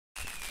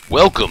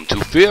Welcome to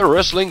Fair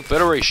Wrestling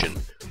Federation.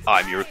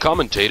 I'm your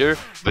commentator,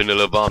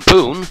 Vanilla Von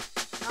Poon.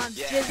 I'm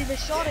Jizzy the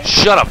Shorty.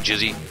 Shut up,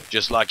 Jizzy.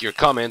 Just like your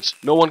comments,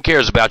 no one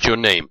cares about your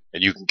name,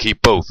 and you can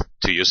keep both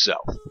to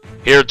yourself.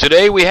 Here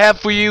today we have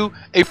for you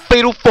a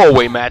fatal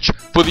four-way match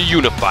for the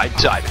Unified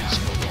Titans.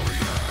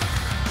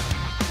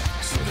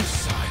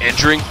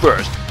 Entering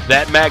first,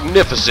 that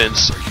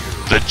magnificence,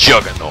 the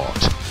Juggernaut.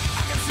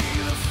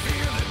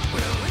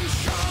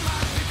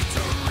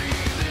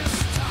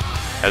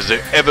 Has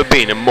there ever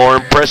been a more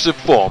impressive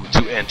form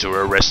to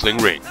enter a wrestling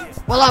ring?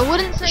 Well, I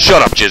wouldn't say.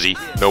 Shut up, Jizzy.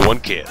 No one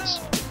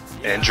cares.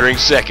 Entering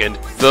second,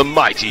 the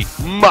mighty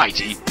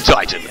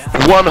Titan,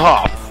 one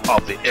half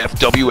of the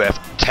FWF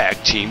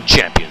Tag Team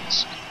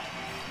Champions.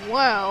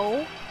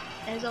 Well,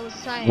 as I was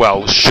saying.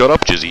 Well, shut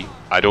up, Jizzy.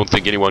 I don't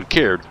think anyone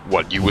cared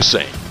what you were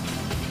saying.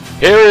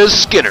 Here is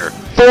Skinner,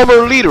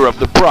 former leader of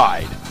the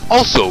Pride,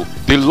 also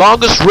the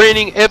longest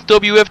reigning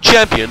FWF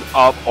champion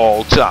of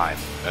all time.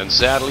 And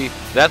sadly,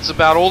 that's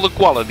about all the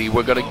quality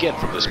we're gonna get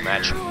from this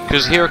match,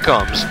 cause here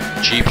comes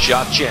Cheap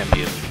Shot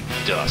Champion,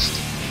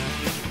 Dust.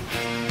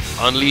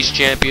 Unleashed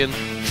Champion,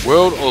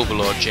 World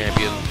Overlord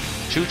Champion,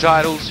 2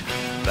 titles,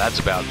 that's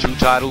about 2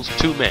 titles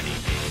too many.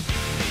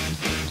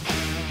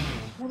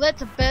 Well,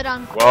 that's a bit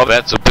uncalled. Well,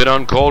 that's a bit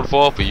uncalled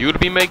for you to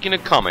be making a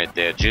comment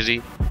there,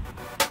 Jizzy.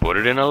 Put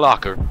it in a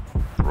locker,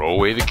 throw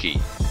away the key.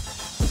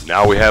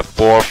 Now we have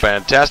 3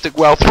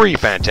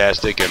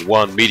 fantastic and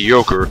 1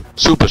 mediocre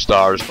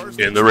superstars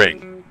in the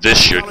ring. This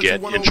should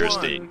get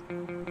interesting.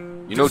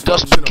 You know,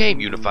 Dust became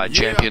Unified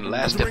Champion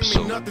last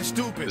episode. This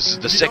is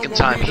the second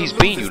time he's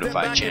been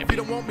Unified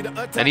Champion.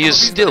 And he is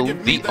still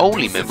the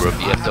only member of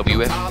the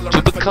FWF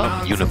to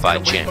become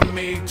Unified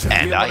Champion.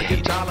 And I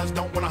hate it.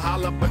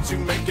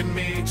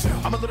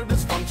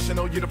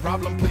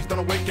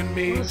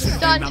 It's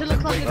starting to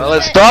look like. Well,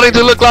 it's starting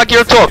to look like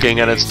you're talking,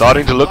 and it's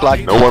starting to look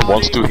like no one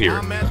wants to hear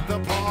it.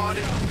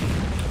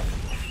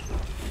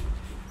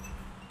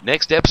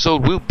 Next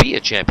episode will be a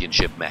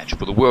championship match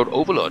for the World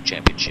Overlord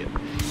Championship,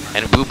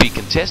 and it will be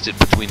contested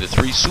between the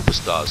 3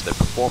 superstars that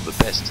perform the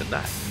best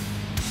tonight.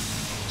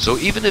 So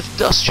even if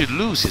Dust should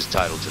lose his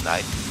title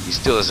tonight, he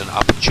still has an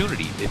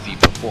opportunity, if he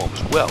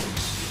performs well,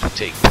 to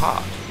take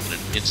part in an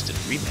instant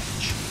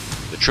rematch.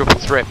 The triple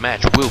threat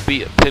match will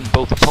be a pin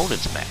both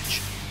opponents match.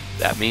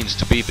 That means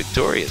to be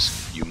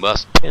victorious, you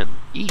must pin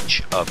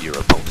each of your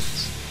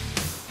opponents.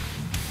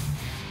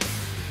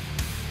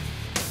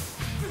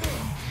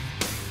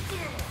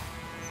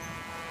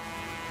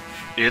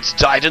 It's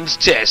Titan's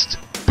test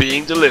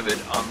being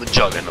delivered on the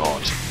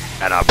Juggernaut,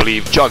 and I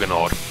believe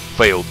Juggernaut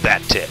failed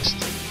that test.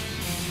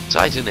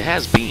 Titan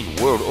has been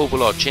World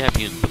Overlord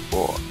Champion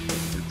before.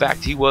 In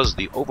fact, he was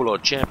the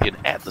Overlord Champion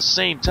at the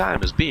same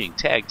time as being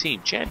Tag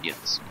Team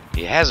Champions.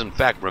 He has in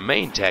fact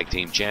remained Tag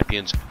Team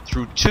Champions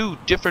through 2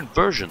 different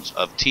versions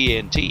of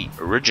TNT,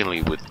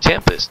 originally with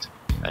Tempest,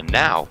 and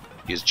now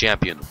he is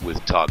champion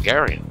with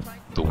Targaryen,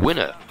 the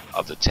winner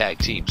of the Tag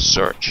Team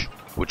Search,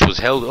 which was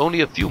held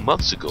only a few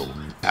months ago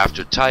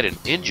after Titan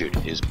injured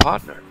his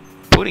partner,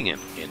 putting him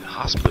in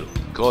hospital,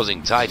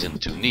 causing Titan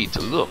to need to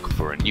look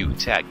for a new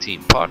tag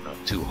team partner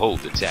to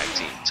hold the tag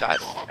team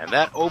title. And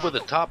that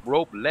over-the-top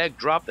rope leg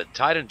drop that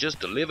Titan just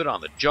delivered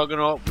on the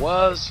Juggernaut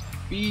was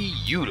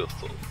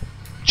beautiful.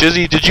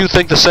 Jizzy, did you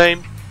think the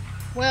same?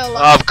 Well,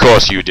 Of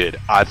course you did.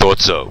 I thought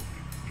so.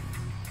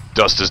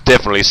 Dust is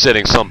definitely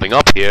setting something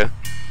up here.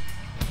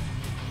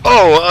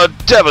 Oh, a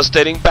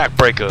devastating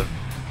backbreaker.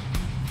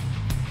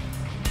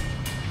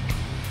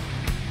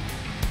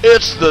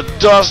 It's the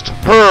Dust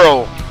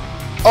hurl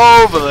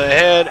over the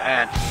head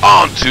and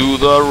onto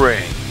the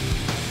ring.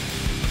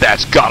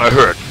 That's gotta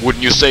hurt,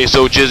 wouldn't you say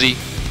so, Jizzy?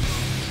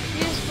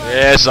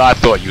 Yes, I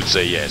thought you'd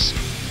say yes.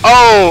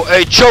 Oh,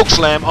 a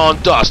chokeslam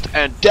on Dust,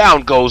 and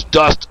down goes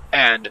Dust,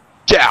 and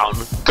down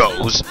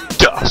goes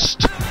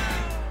Dust.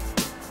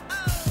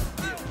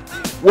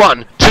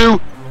 1, 2,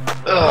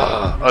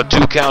 a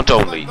 2 count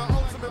only.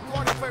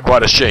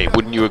 Quite a shame,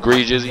 wouldn't you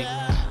agree, Jizzy?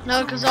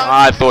 no, because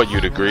I thought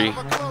you'd agree.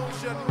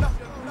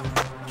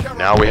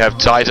 Now we have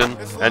Titan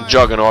and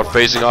Juggernaut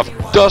facing off.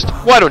 Dust,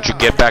 why don't you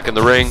get back in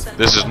the ring?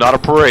 This is not a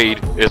parade,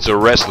 it's a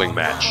wrestling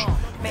match.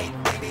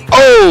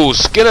 Oh,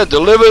 Skinner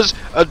delivers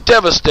a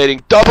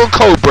devastating double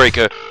code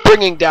breaker,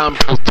 bringing down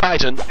both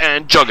Titan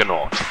and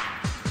Juggernaut.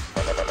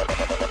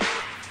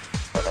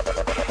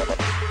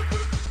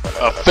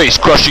 A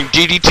face-crushing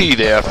DDT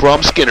there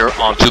from Skinner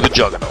onto the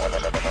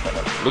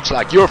Juggernaut. Looks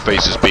like your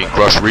face is being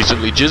crushed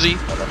recently, Jizzy.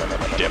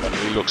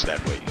 Definitely looks that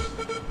way.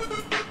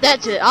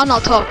 that's it. I'm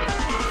not talking.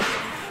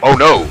 Oh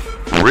no,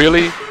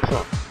 really?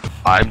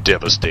 I'm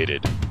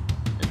devastated.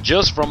 And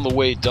just from the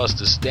way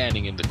Dust is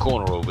standing in the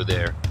corner over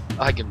there,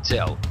 I can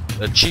tell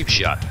a cheap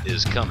shot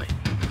is coming.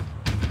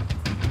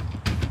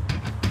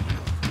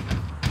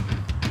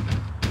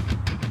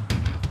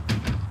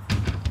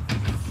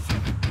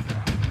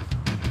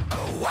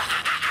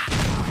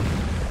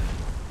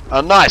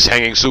 A nice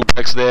hanging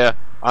suplex there.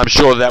 I'm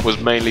sure that was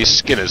mainly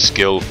Skinner's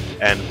skill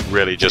and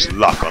really just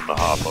luck on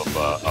behalf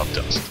of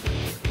Dust.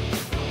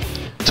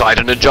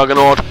 Titan and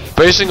Juggernaut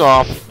facing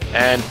off.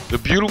 and the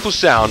beautiful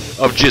sound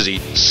of Jizzy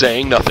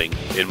saying nothing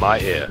in my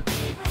ear.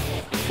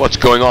 What's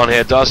going on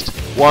here, Dust?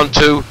 1,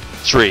 2,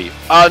 3.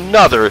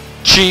 Another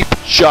Cheap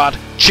Shot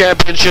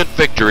Championship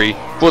victory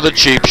for the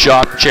Cheap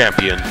Shot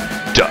Champion,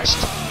 Dust.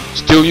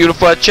 Still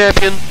unified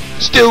champion,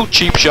 still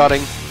cheap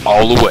shotting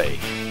all the way.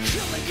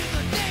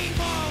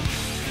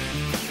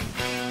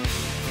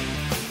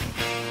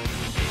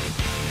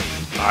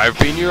 I've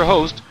been your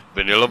host,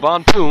 Vanilla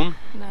Von Poon.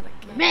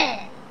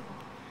 Man.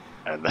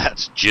 And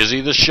that's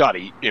Jizzy the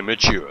Shotty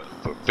Immature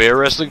for Fair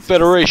Wrestling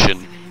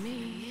Federation.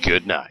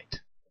 Good night.